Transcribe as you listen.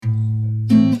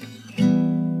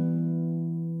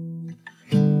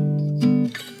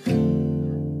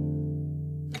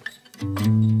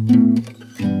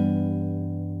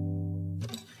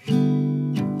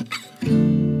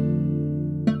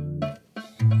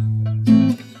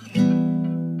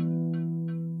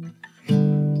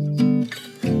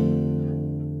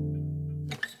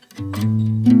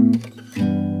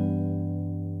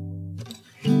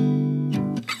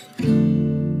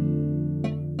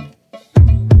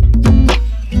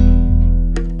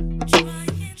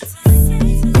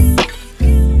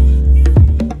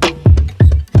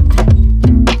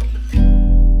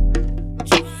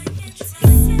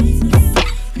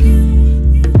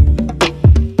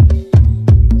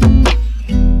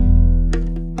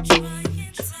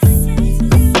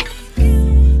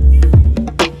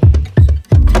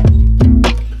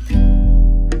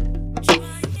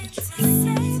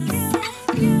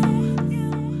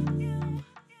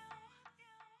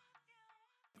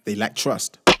They lack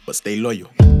trust, but stay loyal.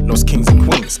 Lost kings and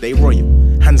queens, stay royal.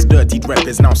 Hands dirtied, rep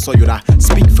is now soiled. I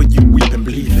speak for you, weep and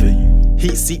bleed for you.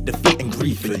 Heat, seek, defeat and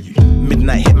grief for you.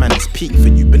 Midnight hitman is peak for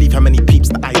you. Believe how many peeps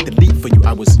that I delete for you.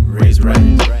 I was raised right,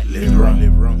 lived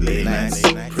wrong, late nights,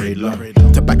 prayed long.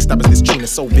 To backstabbers, this tune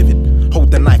is so vivid.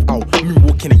 Hold the knife, I'll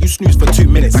moonwalk in it. You snooze for 2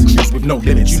 minutes, I cruise with no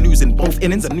limits. You lose in both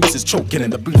innings, the noose is choking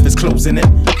and the booth is closing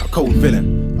in. A cold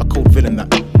villain that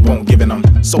won't give in.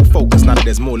 I'm so focused now that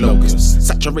there's more locusts.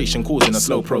 Saturation causing a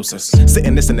slow process.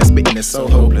 Sitting this and then spitting is so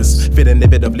hopeless. Feeling the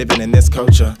bit of living in this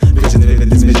culture. Vision vivid,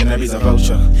 this visionary's a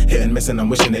vulture. Hit and miss and I'm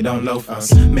wishing they don't loaf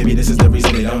us. Maybe this is the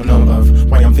reason they don't know of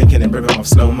why I'm thinking in rhythm of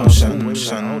slow motion.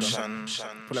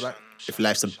 Pull it back. If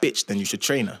life's a bitch, then you should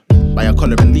train her. Buy a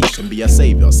collar and leash and be a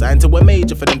savior. Sign to a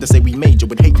major for them to say we major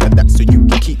with hate like that, so you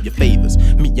can keep your favors.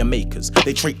 Meet your makers.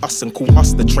 They trait us and call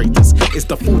us the traitors. Is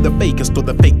the fool the fakest or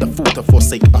the fake the fool to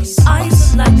forsake us?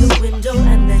 Eyes like a window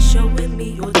and they're showing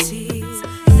me your teeth.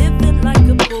 Living like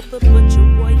a pauper, but your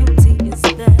royalty is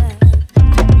there.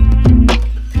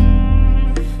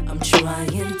 I'm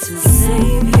trying to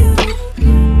save you,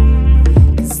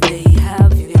 'cause they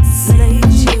have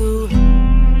enslaved you.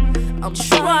 I'm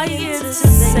trying to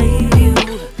save you,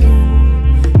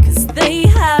 'cause they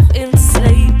have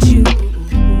enslaved you.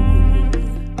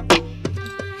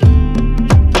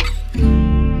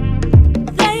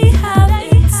 They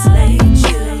have enslaved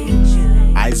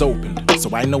you. Eyes opened,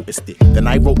 so I noticed it. Then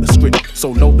I wrote the script. So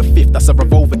load the fifth, that's a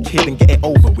revolver kid, and get it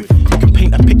over with. You can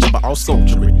paint a picture, but I'll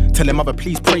soldier it. Tell him mother,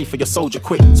 please pray for your soldier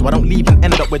quick, so I don't leave and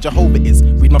end up where Jehovah is.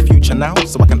 Read my future now,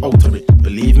 so I can alter it.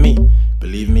 Believe me,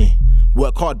 believe me.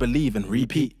 Work hard, believe and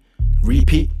repeat,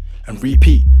 repeat and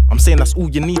repeat. I'm saying that's all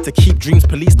you need to keep dreams.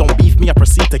 Police don't beef me, I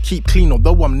proceed to keep clean.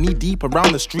 Although I'm knee deep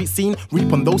around the street scene,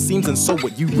 reap on those seams and sow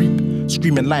what you reap.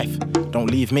 Screaming life, don't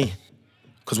leave me.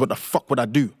 'Cause what the fuck would I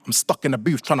do? I'm stuck in a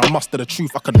booth trying to muster the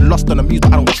truth. I could lost on the muse,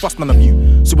 but I don't trust none of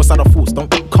you. Suicidal thoughts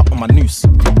don't cut on my noose.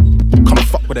 Come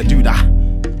fuck with a dude,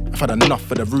 I've had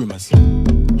enough of the rumors.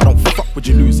 I don't fuck with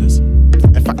you losers.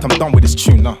 In fact, I'm done with this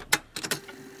tune now.